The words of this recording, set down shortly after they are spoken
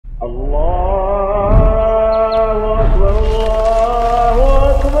الله أكبر الله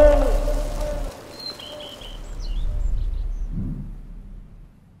أكبر.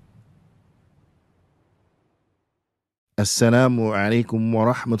 Assalamu alaikum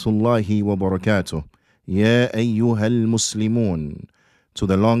wa rahmatullahi wa barakatuh. Ya ayyuhal muslimun. To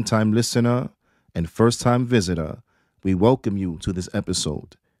the long-time listener and first-time visitor, we welcome you to this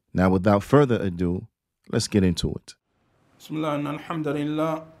episode. Now, without further ado, let's get into it. Bismillah,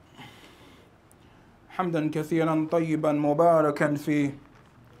 alhamdulillah. حمدا كثيرا طيبا مباركا فيه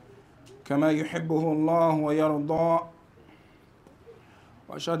كما يحبه الله ويرضى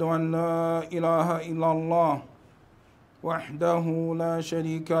وأشهد أن لا إله إلا الله وحده لا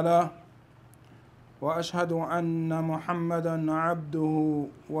شريك له وأشهد أن محمدا عبده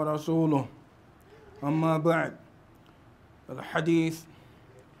ورسوله أما بعد.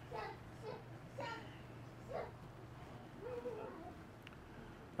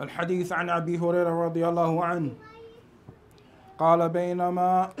 الحديث عن أبي هريرة رضي الله عنه قال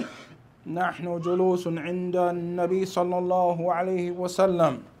بينما نحن جلوس عند النبي صلى الله عليه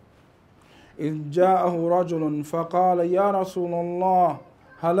وسلم إذ جاءه رجل فقال يا رسول الله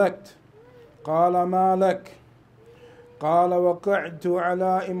هلكت. قال ما لك؟ قال وقعت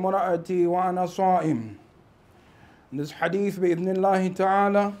على امرأتي وأنا صائم. This hadith بإذن الله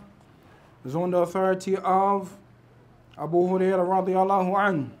تعالى is on the authority of Abu Hurairah radiallahu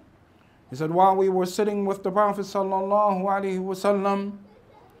anhu. He said, while we were sitting with the Prophet sallallahu alaihi wasallam,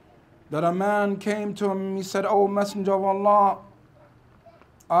 that a man came to him. He said, "O Messenger of Allah,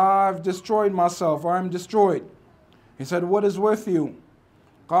 I've destroyed myself, or I'm destroyed." He said, "What is with you?"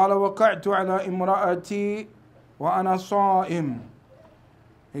 قال وقعت على امرأتي وأنا صائم.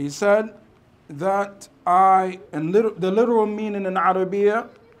 He said that the literal meaning in Arabiya,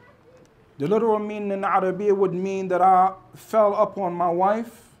 would mean that I fell upon my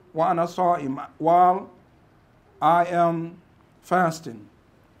wife وأنا صائم, while I am fasting.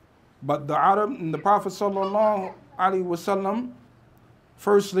 But the Arab and the Prophet sallallahu alaihi wasallam,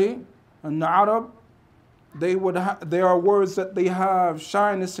 firstly, in the Arab, there are words that they have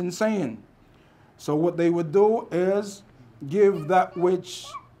shyness in saying. So what they would do is give that which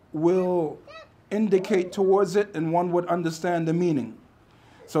will indicate towards it, and one would understand the meaning.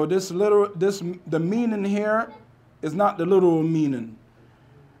 So the meaning here is not the literal meaning.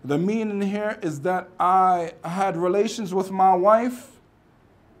 The meaning here is that I had relations with my wife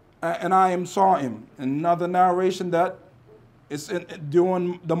and I am sa'im. Another narration that is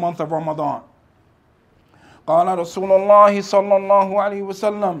during the month of Ramadan. قال رسول الله صلى الله عليه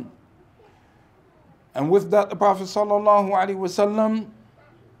وسلم. And with that, the Prophet sallallahu alaihi wasallam,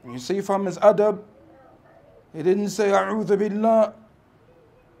 you see from his adab, he didn't say a'udhu billah.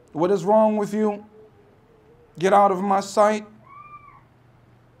 What is wrong with you? Get out of my sight.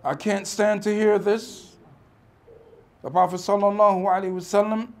 I can't stand to hear this. The Prophet sallallahu alaihi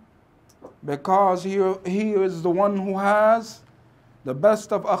wasallam, because he is the one who has the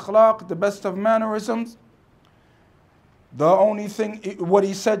best of akhlaq, the best of mannerisms. The only thing, what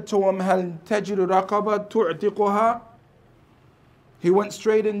he said to him, هل تجد رقبة تعتقها? He went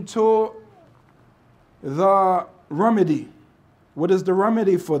straight into the remedy. What is the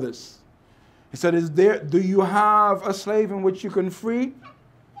remedy for this? He said, do you have a slave in which you can free?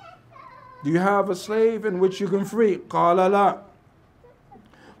 Do you have a slave in which you can free? قال لا.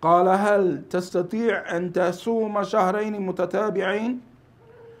 قال هل تستطيع أن تصوم شهرين متتابعين?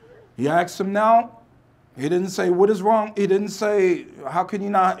 He asked him now. He didn't say, what is wrong? He didn't say, how can you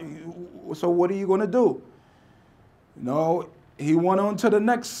not? So what are you going to do? No, he went on to the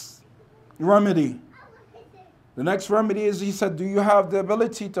next remedy. The next remedy is, he said, do you have the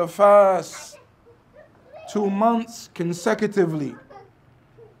ability to fast 2 months consecutively?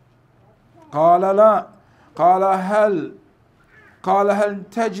 قال لا. قال هل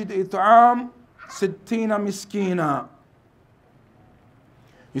تجد إطعام 60 مسكينا?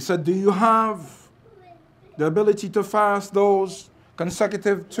 He said, do you have the ability to fast those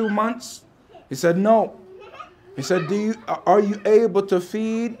consecutive 2 months? He said, no. He said, are you able to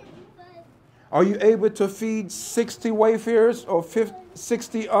feed 60 wayfarers or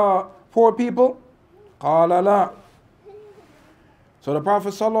 60 poor people? قال لا. So the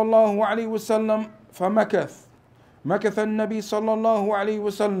Prophet sallallahu alaihi wasallam مكث النبي صلى الله عليه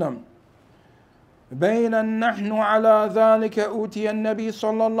وسلم بين نحن على ذلك أوتي النبي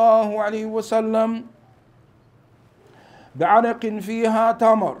صلى الله عليه وسلم بعرق فيها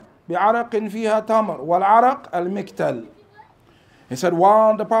تمر والعرق المكتل. He said,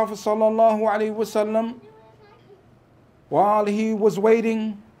 while the Prophet sallallahu alaihi wasallam, while he was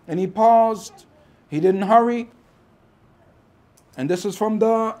waiting and he paused, he didn't hurry. And this is from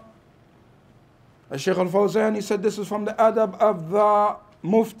the Shaykh al-Fawzan, he said this is from the adab of the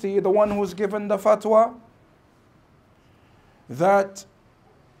mufti, the one who's given the fatwa, that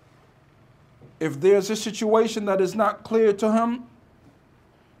if there's a situation that is not clear to him,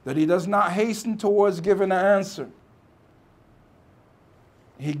 that he does not hasten towards giving an answer.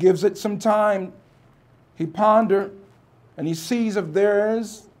 He gives it some time, he ponders, and he sees if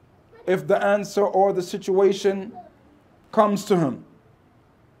the answer or the situation comes to him,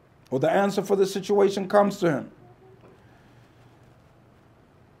 or the answer for the situation comes to him.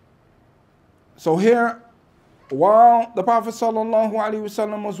 So here, while the Prophet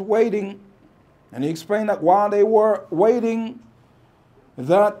ﷺ was waiting, and he explained that while they were waiting,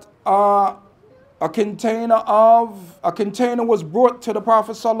 that a container was brought to the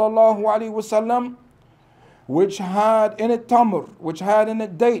Prophet ﷺ, which had in it tamr, which had in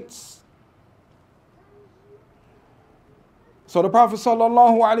it dates. So the Prophet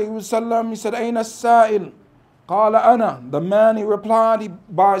ﷺ, he said, Aina as-sa'il? Qala ana. The man, he replied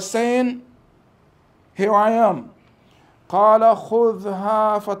by saying, here I am. Qala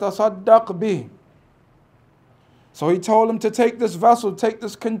khudha fatasaddaq bih. So he told him to take this vessel, take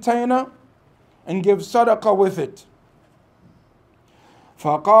this container, and give sadaqah with it.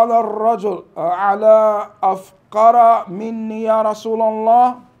 فقال الرجل على أفقر مني يا رسول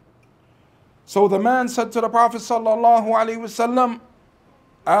الله. So the man said to the Prophet sallallahu alaihi wasallam,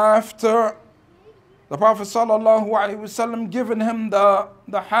 after the Prophet sallallahu alaihi wasallam given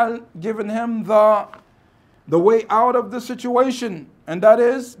him the way out of the situation, and that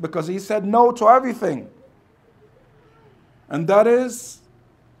is because he said no to everything, and that is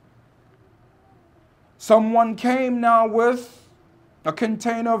someone came now with a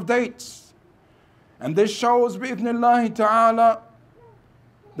container of dates, and this shows bi'idhnillahi ta'ala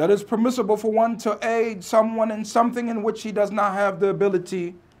that it's permissible for one to aid someone in something in which he does not have the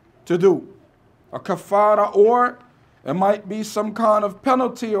ability to do, a kafara, or it might be some kind of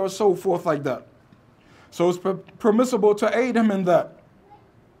penalty or so forth like that. So it's permissible to aid him in that.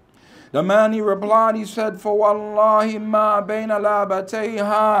 The man, he replied, he said, فَوَاللَّهِ مَا بَيْنَ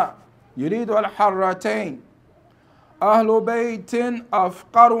لَابَتَيْهَا يُرِيدُ الْحَرَّتَيْنِ أَهْلُ بَيْتٍ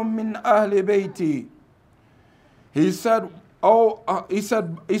أَفْقَرُ مِنْ أَهْلِ بَيْتِي. He said,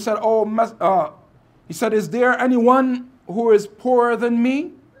 is there anyone who is poorer than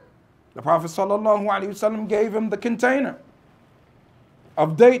me? The Prophet ﷺ gave him the container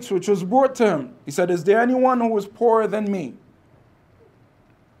of dates which was brought to him. He said, is there anyone who is poorer than me,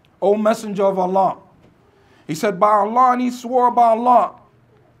 O Messenger of Allah? He said, by Allah, and he swore by Allah.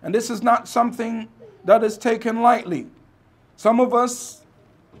 And this is not something that is taken lightly. Some of us,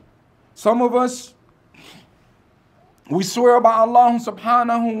 we swear by Allah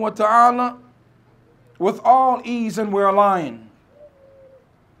subhanahu wa ta'ala with all ease, and we're lying.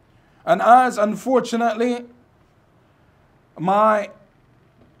 And as unfortunately, my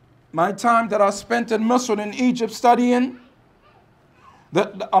time that I spent in Misr, in Egypt, studying,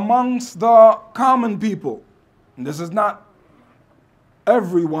 that amongst the common people, and this is not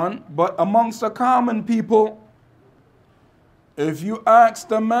everyone, but amongst the common people, if you ask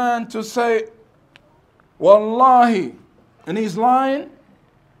the man to say, Wallahi, and he's lying,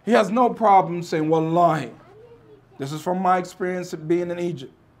 he has no problem saying Wallahi. This is from my experience of being in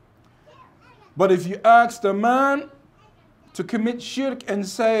Egypt. But if you ask the man to commit shirk and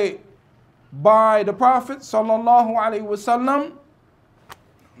say, by the Prophet sallallahu alaihi wasallam,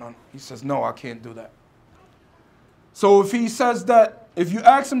 no, he says, no, I can't do that. So if he says that, if you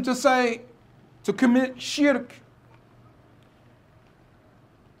ask him to say, to commit shirk,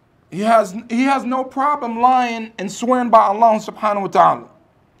 he has no problem lying and swearing by Allah subhanahu wa ta'ala.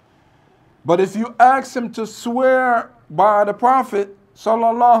 But if you ask him to swear by the Prophet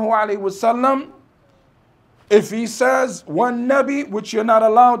sallallahu alaihi wasallam, if he says one Nabi, which you're not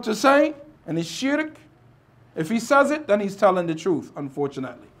allowed to say, and it's shirk, if he says it, then he's telling the truth,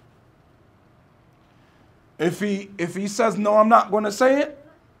 unfortunately. If he says, no, I'm not going to say it,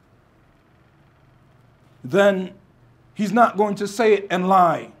 then he's not going to say it and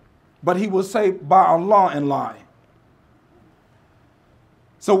lie, but he will say by Allah and lie.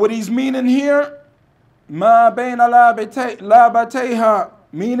 So what he's meaning here, ma bayna labatayha,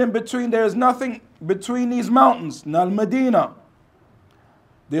 meaning there's nothing between these mountains, Nal Medina.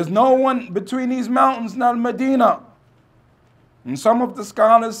 There's no one between these mountains, Nal Medina. And some of the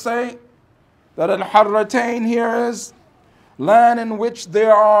scholars say that Al-Harratain here is land in which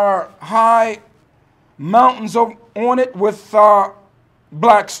there are high mountains on it with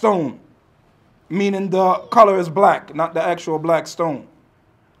black stone, meaning the color is black, not the actual black stone.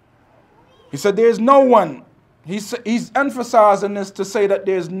 He said there's no one. He's emphasizing this to say that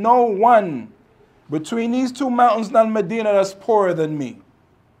there's no one between these two mountains and Medina that's poorer than me.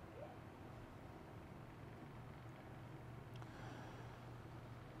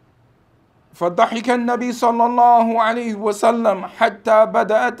 فضحك النبي صلى الله عليه وسلم حتى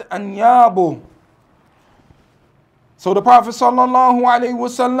بدأت أنيابه. So the Prophet صلى الله عليه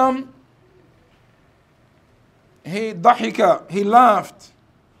وسلم, he laughed.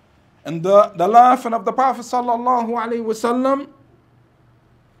 And the laughing of the Prophet صلى الله عليه وسلم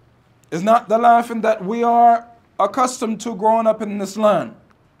is not the laughing that we are accustomed to growing up in this land.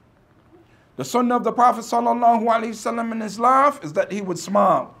 The sunnah of the Prophet صلى الله عليه وسلم in his laugh is that he would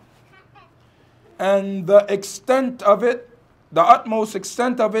smile. And the extent of it, the utmost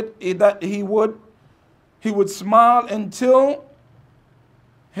extent of it, is that he would smile until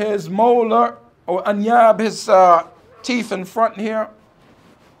his molar or anyab, his teeth in front here,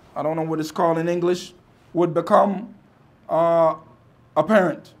 I don't know what it's called in English, would become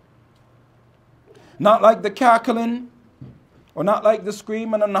apparent. Not like the cackling, or not like the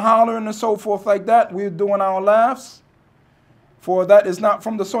screaming and the hollering and so forth like that. We're doing our laughs. For that is not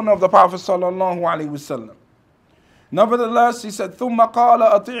from the sunnah of the Prophet sallallahu alaihi wasallam. Nevertheless, he said, ثُمَّ قَالَ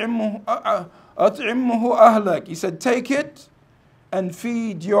أَطْعِمُّهُ أَهْلَكَ. He said, take it and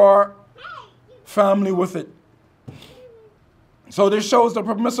feed your family with it. So this shows the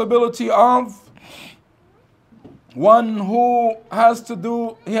permissibility of one who has to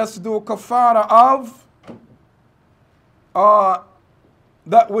do a kafara of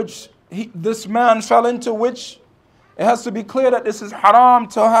that which this man fell into, which it has to be clear that this is haram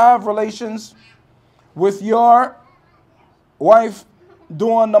to have relations with your wife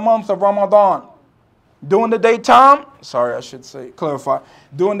during the month of Ramadan. During the daytime,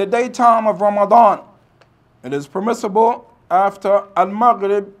 during the daytime of Ramadan, it is permissible after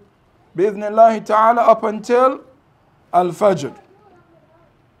al-Maghrib, bi-idhnillahi ta'ala, up until al-Fajr.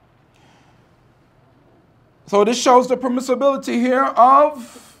 So this shows the permissibility here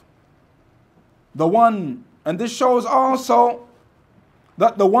of the one. And this shows also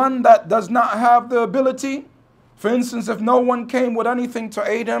that the one that does not have the ability, for instance, if no one came with anything to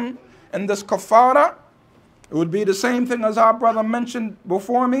aid him in this kafara, it would be the same thing as our brother mentioned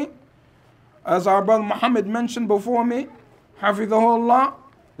before me, as our brother Muhammad mentioned before me, hafidhahullah,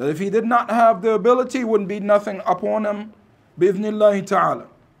 that if he did not have the ability, it wouldn't be nothing upon him, bi'idhnillahi ta'ala.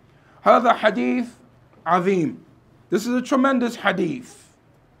 هذا hadith azim. This is a tremendous hadith.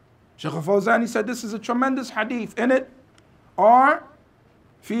 Shaykh al-Fawzani said this is a tremendous hadith. In it are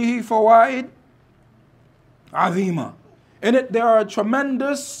fihi fawaid azima. In it there are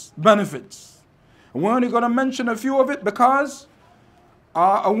tremendous benefits. And we're only going to mention a few of it because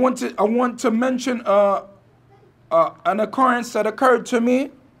I want to mention an occurrence that occurred to me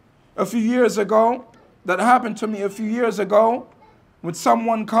a few years ago, that happened to me a few years ago with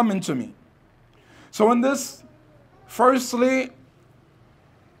someone coming to me. So in this, firstly,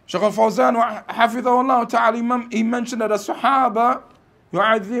 Shaykh al-Fawzan, hafidhahullah ta'ala, he mentioned that as-sahaba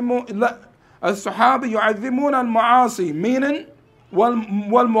yu'adhimun al-ma'asi, meaning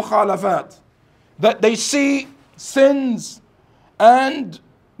wal-mukhalafat, that they see sins and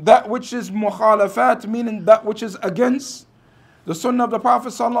that which is mukhalafat, meaning that which is against the sunnah of the Prophet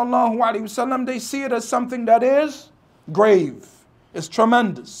sallallahu alaihi wasallam, they see it as something that is grave, it's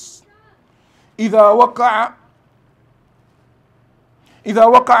tremendous. إذا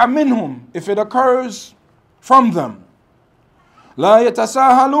وقع منهم, if it occurs from them. لا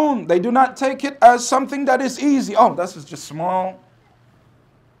يتساهلون, they do not take it as something that is easy. Oh, this is just small.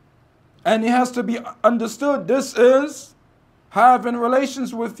 And it has to be understood, this is having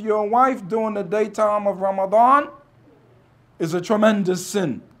relations with your wife during the daytime of Ramadan is a tremendous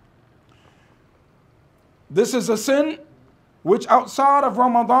sin. This is a sin which outside of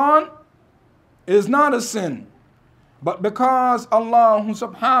Ramadan is not a sin. But because Allah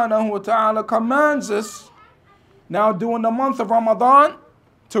subhanahu wa ta'ala commands us now during the month of Ramadan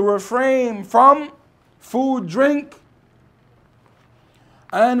to refrain from food, drink,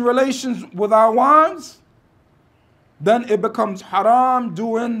 and relations with our wives, then it becomes haram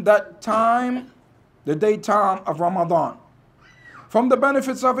during that time, the daytime of Ramadan. From the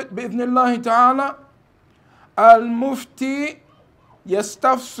benefits of it, bi'idhnillahi ta'ala, al-mufti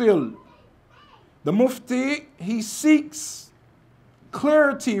yastafsil. The mufti, he seeks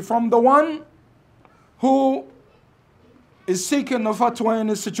clarity from the one who is seeking the fatwa in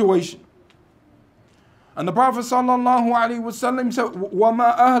this situation. And the Prophet sallallahu alaihi wasallam said,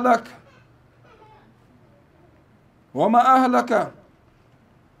 وَمَا أَهْلَكَ وَمَا أَهْلَكَ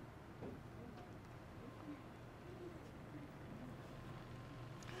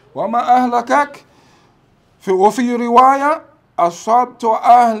وَمَا أَهْلَكَكَ وفي رواية أصبت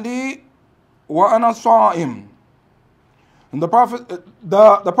أهلي وأنا صائم. And the Prophet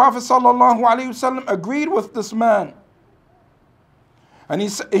sallallahu alaihi wasallam agreed with this man. And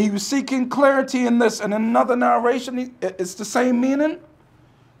he was seeking clarity in this. And in another narration, it's the same meaning,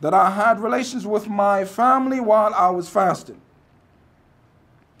 that I had relations with my family while I was fasting.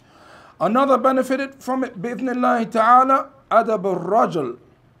 Another benefited from it, بإذن الله تعالى, أدب الرجل.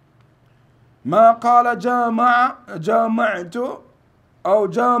 ما قال جامعت أو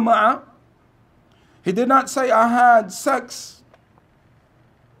جامع. He did not say I had sex.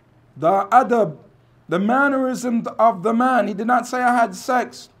 The adab, the mannerism of the man, he did not say I had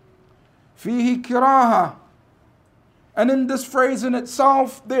sex. فيه كراهة. And in this phrase in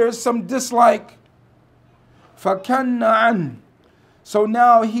itself, there is some dislike. فكن عن. So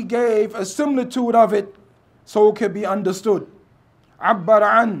now he gave a similitude of it so it could be understood. عبر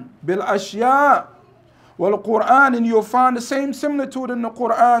عن بالأشياء والقرآن. And you'll find the same similitude in the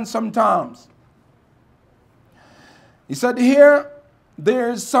Quran sometimes. He said here,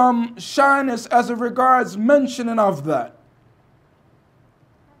 there is some shyness as it regards mentioning of that.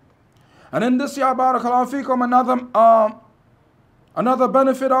 And in this, ya barakallahu fikum, another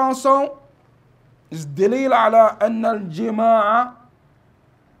benefit also is دليل على أن الجماع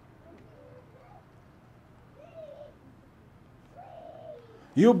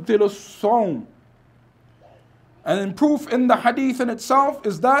يبطل الصوم. And in proof in the hadith in itself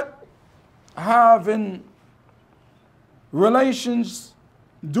is that having relations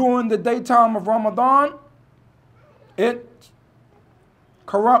during the daytime of Ramadan, it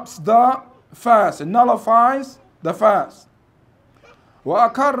corrupts the fast, it nullifies the fast.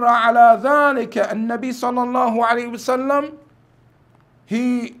 وأقر على ذلك النبي صلى الله عليه وسلم.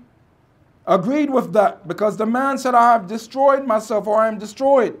 He agreed with that because the man said, I have destroyed myself, or I am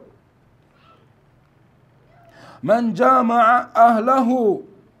destroyed. من جامع أهله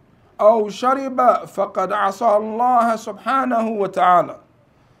أو شرب فقد عصى الله سبحانه وتعالى.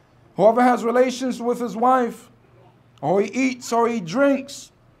 Whoever has relations with his wife, or he eats or he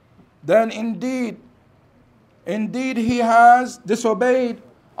drinks, then indeed he has disobeyed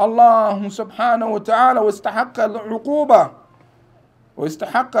Allah subhanahu wa ta'ala. واستحق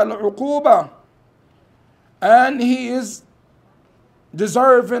العقوبة. And he is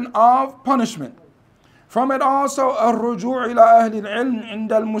deserving of punishment. From it also الرجوع إلى أهل العلم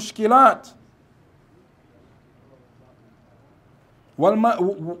عند المشكلات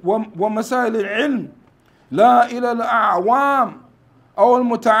ومسائل العلم لا إلى الأعوام أو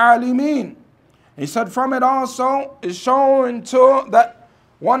المتعالمين. He said from it also is showing to that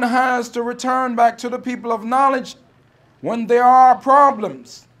one has to return back to the people of knowledge when there are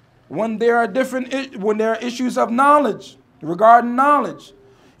problems, when there are issues of knowledge regarding knowledge.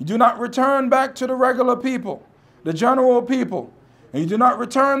 You do not return back to the regular people, the general people, and you do not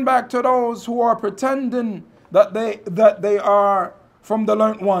return back to those who are pretending that they are from the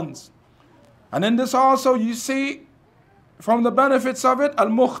learnt ones. And in this also you see from the benefits of it,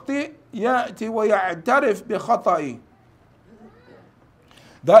 al-mukhti ya'ti wa ya'tarif bi khata'i.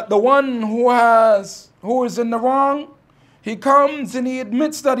 That the one who is in the wrong, he comes and he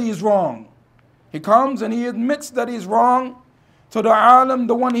admits that he is wrong. He comes and he admits that he's wrong to the alim,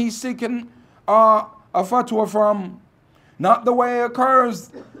 the one he's seeking a fatwa from. Not the way it occurs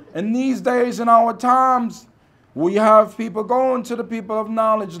in these days in our times. We have people going to the people of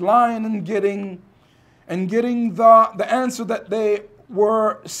knowledge, lying and getting the answer that they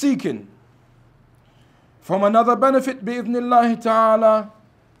were seeking. From another benefit, بإذن الله تعالى,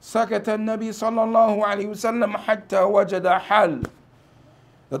 سكت النبي صلى الله عليه وسلم حتى وجد حل.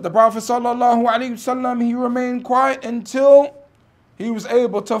 That the Prophet صلى الله عليه وسلم, he remained quiet until he was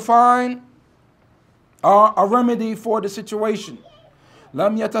able to find a remedy for the situation.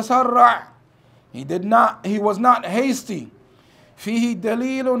 لم يتسرع. He was not hasty. فيه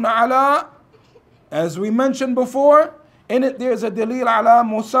دليل على, as we mentioned before, in it there's a دليل على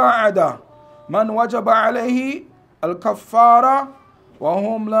مساعدة من وجب عليه الكفارة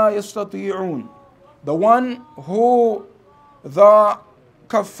وهم لا يستطيعون. The one who the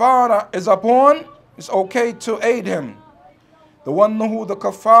kafara is upon, it's okay to aid him. The one who the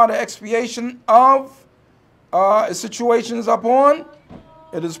kafara, expiation of a situation is upon,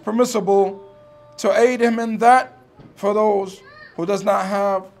 it is permissible to aid him in that for those who does not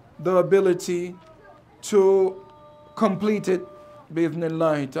have the ability to complete it بإذن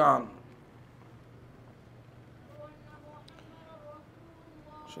الله تعالى.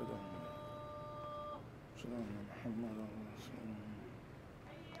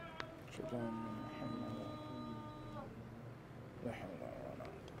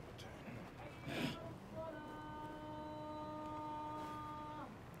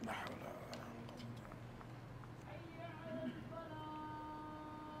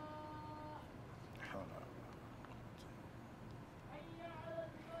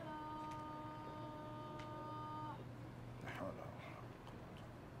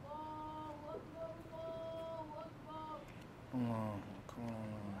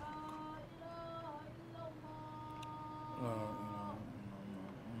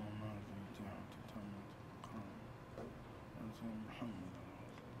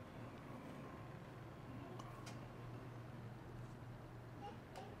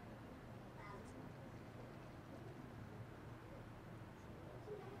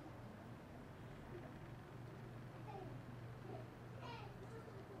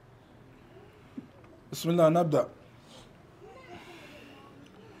 Bismillah, nabda.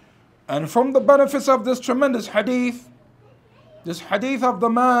 And from the benefits of this tremendous hadith of the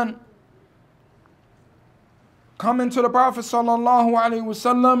man coming to the Prophet sallallahu alaihi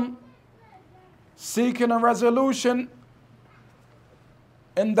wasallam, seeking a resolution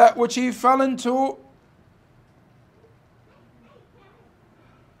in that which he fell into,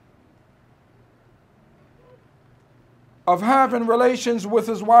 of having relations with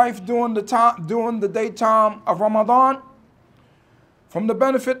his wife during the daytime of Ramadan. From the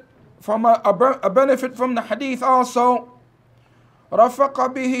benefit, a benefit from the hadith also,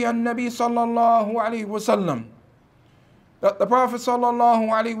 رفق به النبي صلى الله عليه وسلم, that the Prophet sallallahu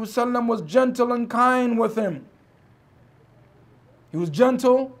alaihi wasallam was gentle and kind with him. He was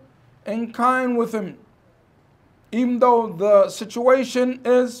gentle and kind with him, even though the situation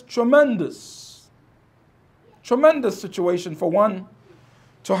is tremendous. Tremendous situation for one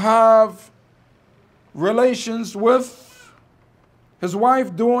to have relations with his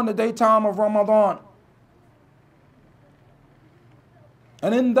wife during the daytime of Ramadan.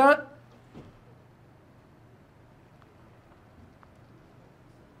 And in that,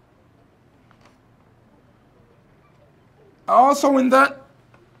 also in that,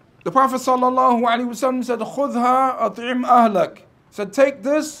 the Prophet sallallahu alaihi wasallam said, "Khudha at'im ahlak." Said, take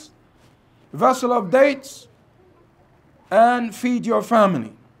this vessel of dates and feed your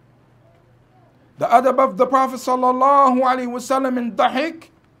family. The adab of the Prophet sallallahu alaihi wasallam in dahik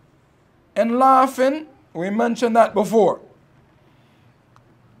and laughing, we mentioned that before.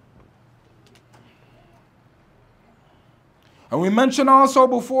 And we mentioned also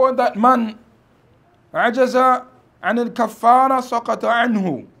before that man ajaza an al-kaffara saqata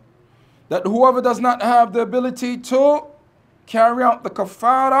anhu, that whoever does not have the ability to carry out the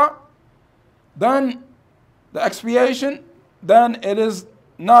kaffara, then the expiation, then it is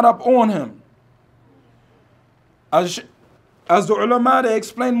not up on him. As the ulama, they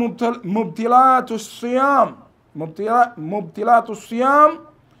explain mubtilatu siyam. Mubtilatu siyam,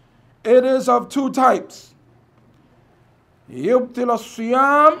 it is of two types. Yubtil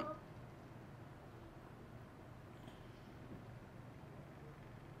siyam,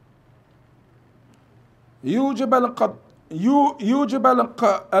 يوجب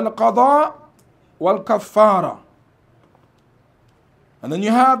القضاء والكفارة. And then you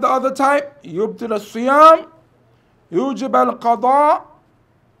have the other type, يبطل الصيام يوجب القضاء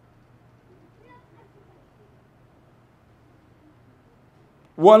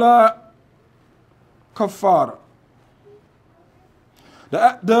ولا كفارة.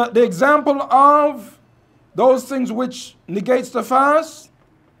 The example of those things which negates the fast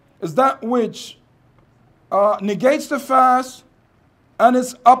is that which negates the fast and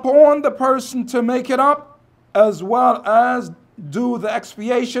it's upon the person to make it up, as well as do the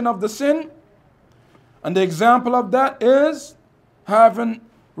expiation of the sin. And the example of that is having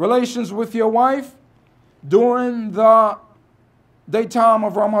relations with your wife during the daytime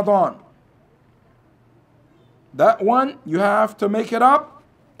of Ramadan. That one, you have to make it up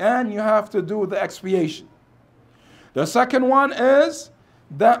and you have to do the expiation. The second one is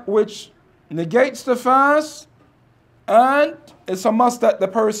that which negates the fast, and it's a must that the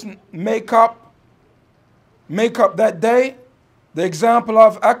person make up that day. The example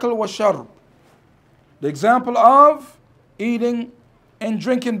of akl wa sharb, the example of eating and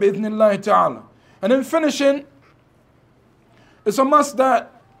drinking bi'idhnillahi ta'ala. And in finishing, it's a must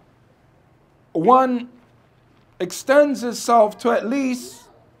that one extends himself to at least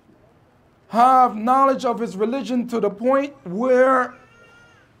have knowledge of his religion to the point where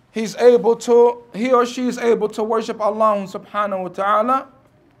he or she is able to worship Allah subhanahu wa ta'ala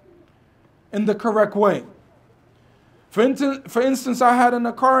in the correct way. For instance, I had an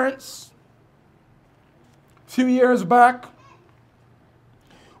occurrence a few years back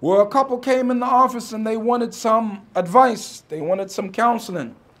where a couple came in the office and they wanted some advice, they wanted some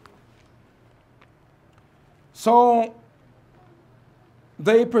counseling. So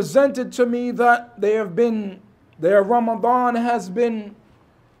they presented to me that their Ramadan has been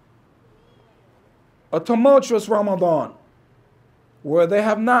a tumultuous Ramadan, where they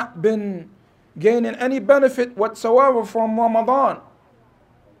have not been gaining any benefit whatsoever from Ramadan.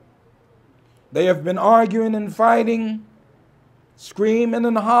 They have been arguing and fighting, screaming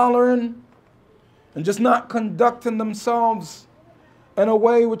and hollering, and just not conducting themselves in a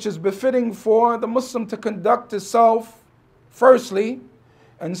way which is befitting for the Muslim to conduct himself, firstly,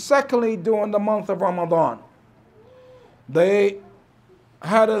 and secondly, during the month of Ramadan. They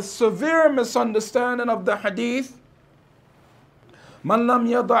had a severe misunderstanding of the hadith, من لم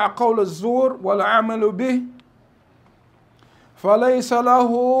يضع قول الزور والعمل به فليس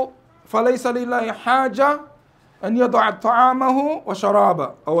فليس لله حاجة أن يضع طعامه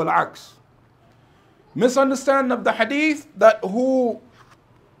وشرابه أو العكس. Misunderstanding of the hadith that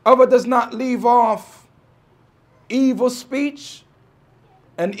whoever does not leave off evil speech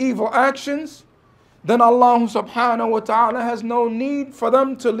and evil actions, then Allah subhanahu wa ta'ala has no need for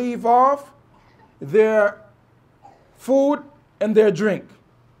them to leave off their food and their drink.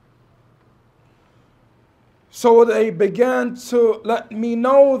 So they began to let me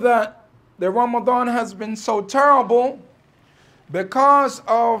know that the Ramadan has been so terrible because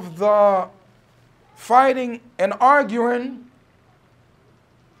of the fighting and arguing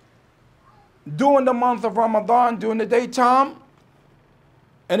during the month of Ramadan, during the daytime,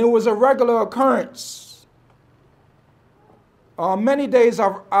 and it was a regular occurrence. Many days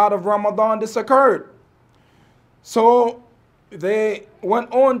out of Ramadan this occurred. So they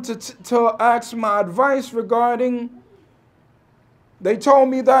went on to ask my advice regarding, they told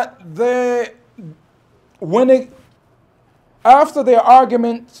me that after their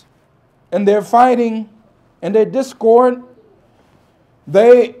argument and their fighting and their discord,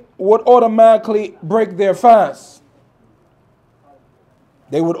 they would automatically break their fast.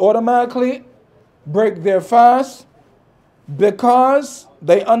 They would automatically break their fast because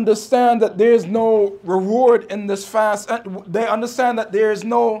they understand that there is no reward in this fast. They understand that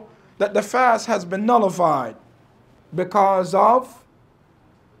that the fast has been nullified because of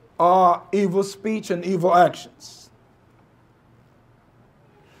evil speech and evil actions.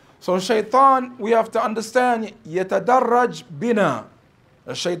 So shaitan, we have to understand, yatadarraj bina.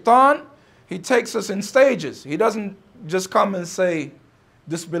 The shaitan, he takes us in stages. He doesn't just come and say,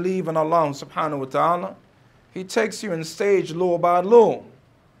 disbelieve in Allah subhanahu wa ta'ala. He takes you in stage law by law.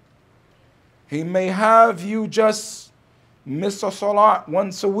 He may have you just miss a salat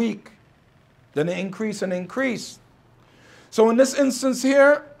once a week, then it increase and increase. So in this instance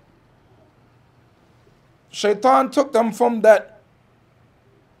here, shaitan took them from that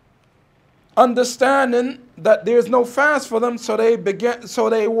understanding that there's no fast for them, so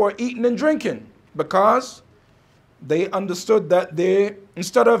they were eating and drinking because they understood that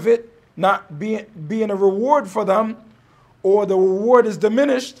instead of it not being a reward for them, or the reward is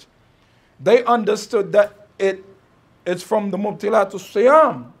diminished, they understood that it's from the mubtilatus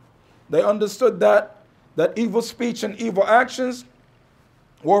siyam. They understood that evil speech and evil actions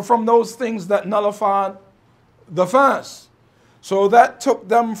were from those things that nullified the fast. So that took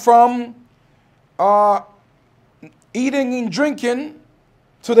them from eating and drinking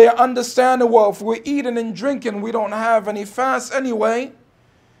to their understanding, well, if we're eating and drinking, we don't have any fast anyway.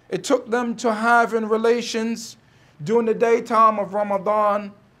 It took them to having relations during the daytime of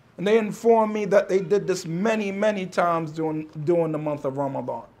Ramadan, and they informed me that they did this many, many times during the month of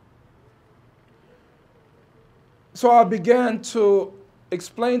Ramadan. So I began to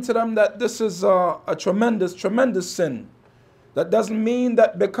explain to them that this is a tremendous, tremendous sin. That doesn't mean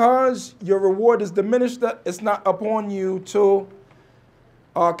that because your reward is diminished, that it's not upon you to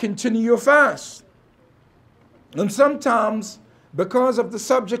continue your fast. And sometimes, because of the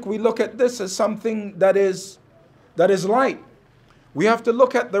subject, we look at this as something that is light. We have to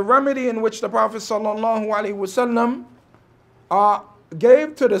look at the remedy in which the Prophet ﷺ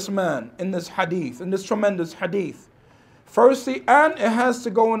gave to this man in this hadith, in this tremendous hadith. Firstly, and it has to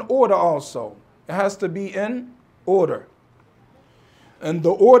go in order also. It has to be in order. And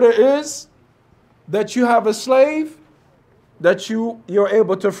the order is that you have a slave that you're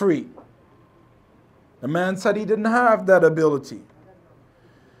able to free. The man said he didn't have that ability.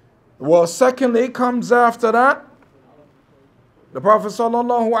 Well, secondly, comes after that, the Prophet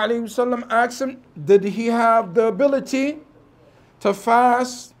ﷺ asked him, did he have the ability to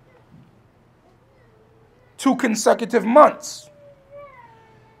fast 2 consecutive months?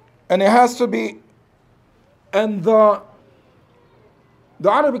 And it has to be, and the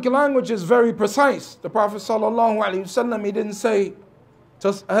Arabic language is very precise. The Prophet ﷺ, he didn't say,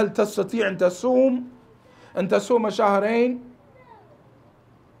 هل تستطيع أن تصوم شهرين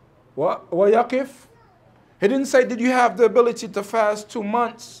ويقف. He didn't say, did you have the ability to fast 2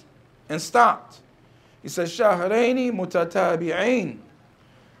 months and stopped. He says, شهرين متتابعين.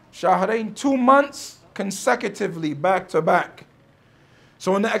 Shahrain, 2 months consecutively, back to back.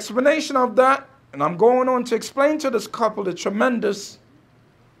 So in the explanation of that, and I'm going on to explain to this couple the tremendous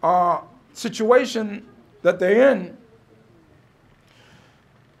situation that they're in,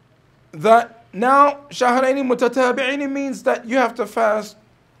 that now Shahraini mutatabi'ini means that you have to fast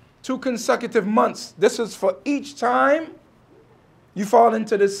 2 consecutive months. This is for each time you fall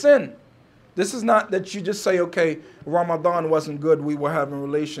into this sin. This is not that you just say, okay, Ramadan wasn't good, we were having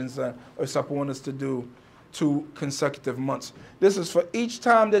relations, it's upon us to do 2 consecutive months. This is for each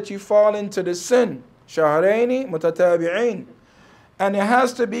time that you fall into the sin. Shahraini mutatabi'in. And it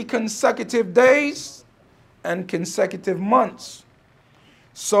has to be consecutive days and consecutive months.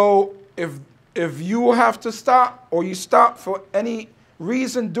 So if you have to stop, or you stop for any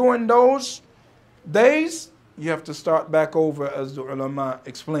reason during those days, you have to start back over, as the ulama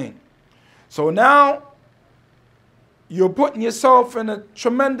explained. So now you're putting yourself in a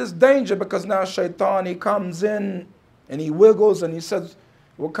tremendous danger, because now shaitan, he comes in and he wiggles and he says,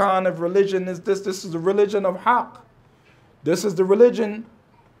 what kind of religion is this? This is the religion of haqq. This is the religion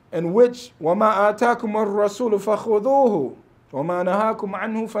in which وَمَا آتَاكُمُ الرَّسُولُ فَخُذُوهُ وَمَا نَهَاكُمْ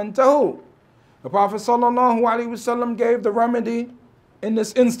عَنْهُ فَانْتَهُوا. The Prophet ﷺ gave the remedy in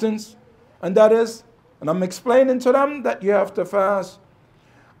this instance, and that is, and I'm explaining to them that you have to fast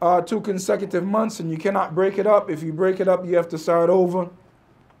 2 consecutive months, and you cannot break it up. If you break it up, you have to start over.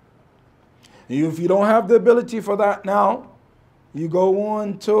 If you don't have the ability for that now, you go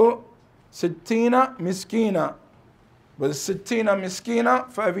on to Sittina Miskina. But Sittina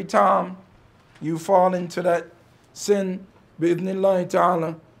Miskina, for every time you fall into that sin, bi'idhnillahi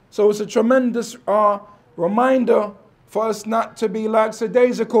ta'ala. So it's a tremendous reminder for us not to be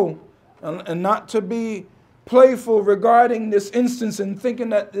lackadaisical and not to be playful regarding this instance and thinking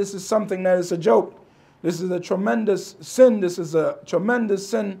that this is something that is a joke. This is a tremendous sin. This is a tremendous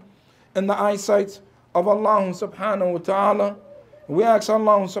sin in the eyesight of Allah subhanahu wa ta'ala. We ask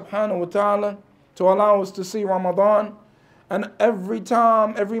Allah subhanahu wa ta'ala to allow us to see Ramadan. And every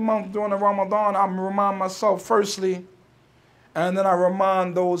time, every month during the Ramadan, I remind myself firstly, and then I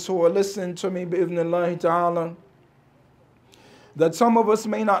remind those who are listening to me, bi'idhnillahi ta'ala, that some of us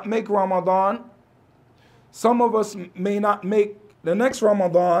may not make Ramadan. Some of us may not make the next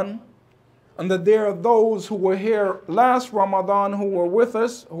Ramadan, and that there are those who were here last Ramadan who were with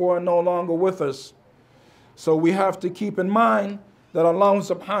us, who are no longer with us. So we have to keep in mind that Allah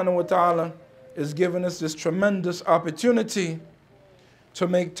subhanahu wa ta'ala is giving us this tremendous opportunity to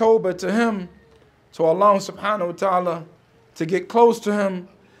make tawbah to Him, to Allah subhanahu wa ta'ala, to get close to Him,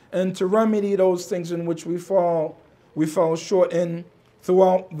 and to remedy those things in which we fell short in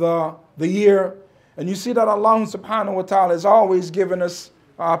throughout the year. And you see that Allah subhanahu wa ta'ala is always giving us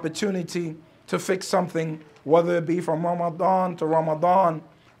an opportunity to fix something, whether it be from Ramadan to Ramadan,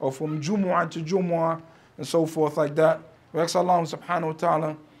 or from Jumu'ah to Jumu'ah, and so forth like that. We ask Allah subhanahu wa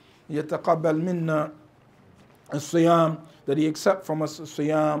ta'ala, يتقبل منا الصيام, that He accept from us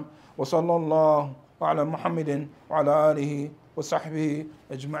الصيام. وصلى الله على محمد وعلى آله وصحبه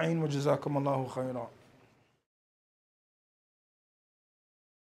أجمعين وجزاكم الله خيرا.